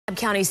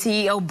County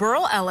CEO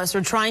Burell Ellis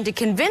are trying to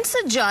convince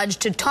a judge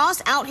to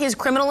toss out his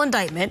criminal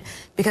indictment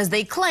because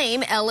they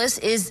claim Ellis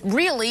is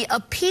really a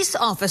peace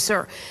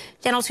officer.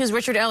 Channel 2's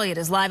Richard Elliott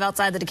is live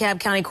outside the DeKalb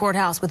County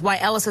Courthouse with why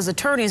Ellis's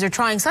attorneys are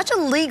trying such a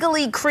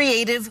legally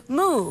creative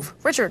move.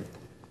 Richard.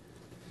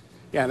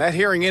 Yeah, that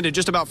hearing ended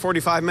just about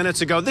 45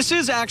 minutes ago. This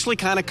is actually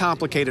kind of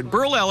complicated.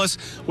 Burell Ellis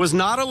was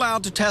not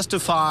allowed to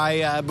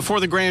testify before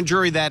the grand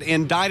jury that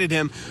indicted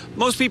him.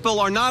 Most people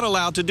are not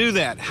allowed to do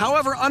that.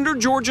 However, under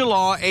Georgia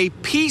law, a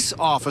peace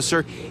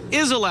officer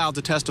is allowed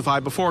to testify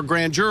before a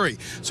grand jury.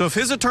 So if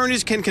his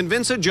attorneys can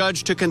convince a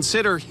judge to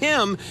consider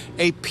him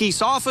a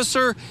peace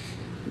officer,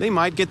 they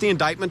might get the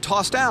indictment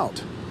tossed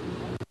out.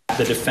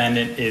 The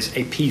defendant is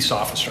a peace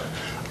officer.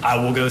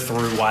 I will go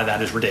through why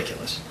that is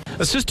ridiculous.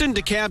 Assistant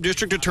DeKalb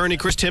District Attorney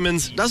Chris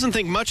Timmons doesn't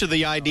think much of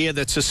the idea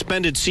that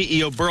suspended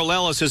CEO Burell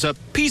Ellis is a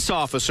peace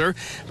officer,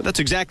 but that's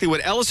exactly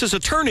what Ellis's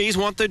attorneys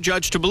want the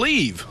judge to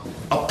believe.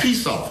 A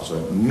peace officer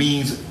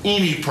means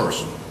any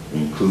person,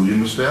 including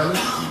Mr. Ellis,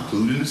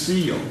 including the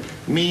CEO,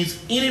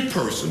 means any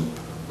person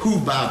who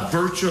by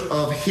virtue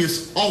of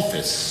his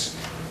office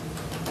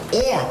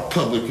or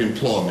public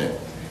employment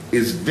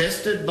is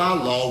vested by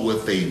law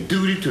with a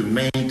duty to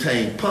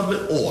maintain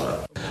public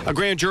order. A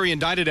grand jury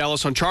indicted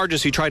Ellis on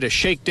charges he tried to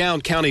shake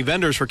down county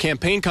vendors for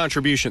campaign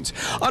contributions.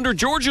 Under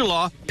Georgia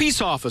law,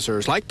 peace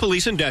officers, like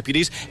police and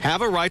deputies,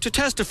 have a right to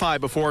testify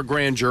before a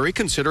grand jury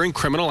considering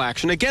criminal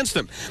action against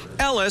them.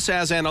 Ellis,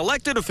 as an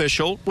elected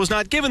official, was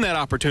not given that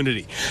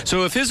opportunity.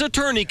 So if his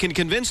attorney can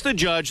convince the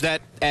judge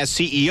that, as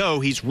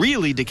CEO, he's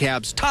really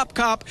DeKalb's top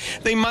cop,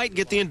 they might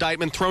get the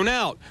indictment thrown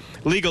out.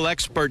 Legal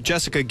expert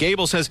Jessica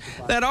Gable says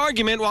that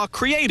argument, while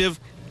creative,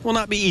 will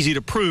not be easy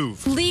to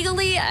prove.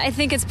 Legally, I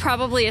think it's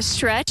probably a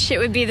stretch. It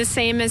would be the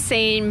same as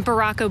saying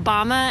Barack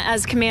Obama,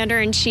 as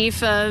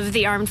commander-in-chief of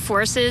the armed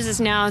forces,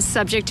 is now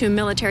subject to a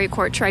military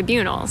court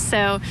tribunal.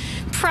 So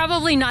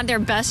probably not their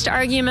best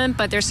argument,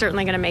 but they're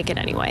certainly going to make it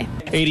anyway.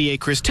 ADA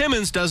Chris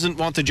Timmons doesn't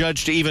want the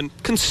judge to even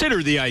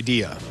consider the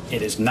idea.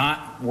 It is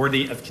not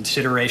worthy of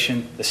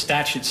consideration. The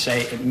statutes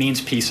say it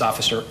means peace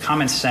officer.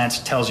 Common sense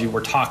tells you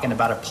we're talking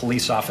about a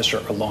police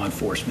officer or law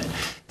enforcement.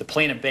 The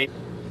plaintiff...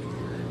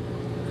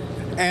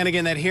 And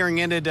again, that hearing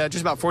ended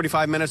just about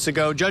 45 minutes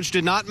ago. Judge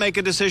did not make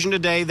a decision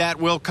today. That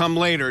will come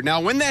later.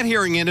 Now, when that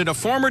hearing ended, a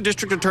former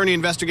district attorney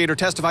investigator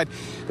testified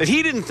that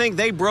he didn't think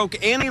they broke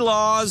any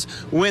laws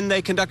when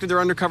they conducted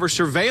their undercover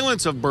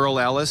surveillance of Burell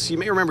Ellis. You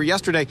may remember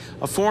yesterday,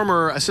 a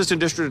former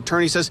assistant district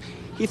attorney says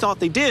he thought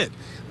they did.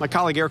 My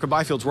colleague Erica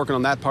Byfield's working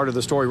on that part of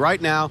the story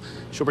right now.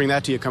 She'll bring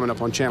that to you coming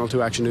up on Channel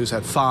 2 Action News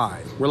at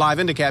 5. We're live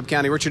in DeKalb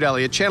County. Richard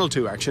Elliott, Channel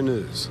 2 Action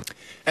News.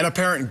 An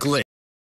apparent glitch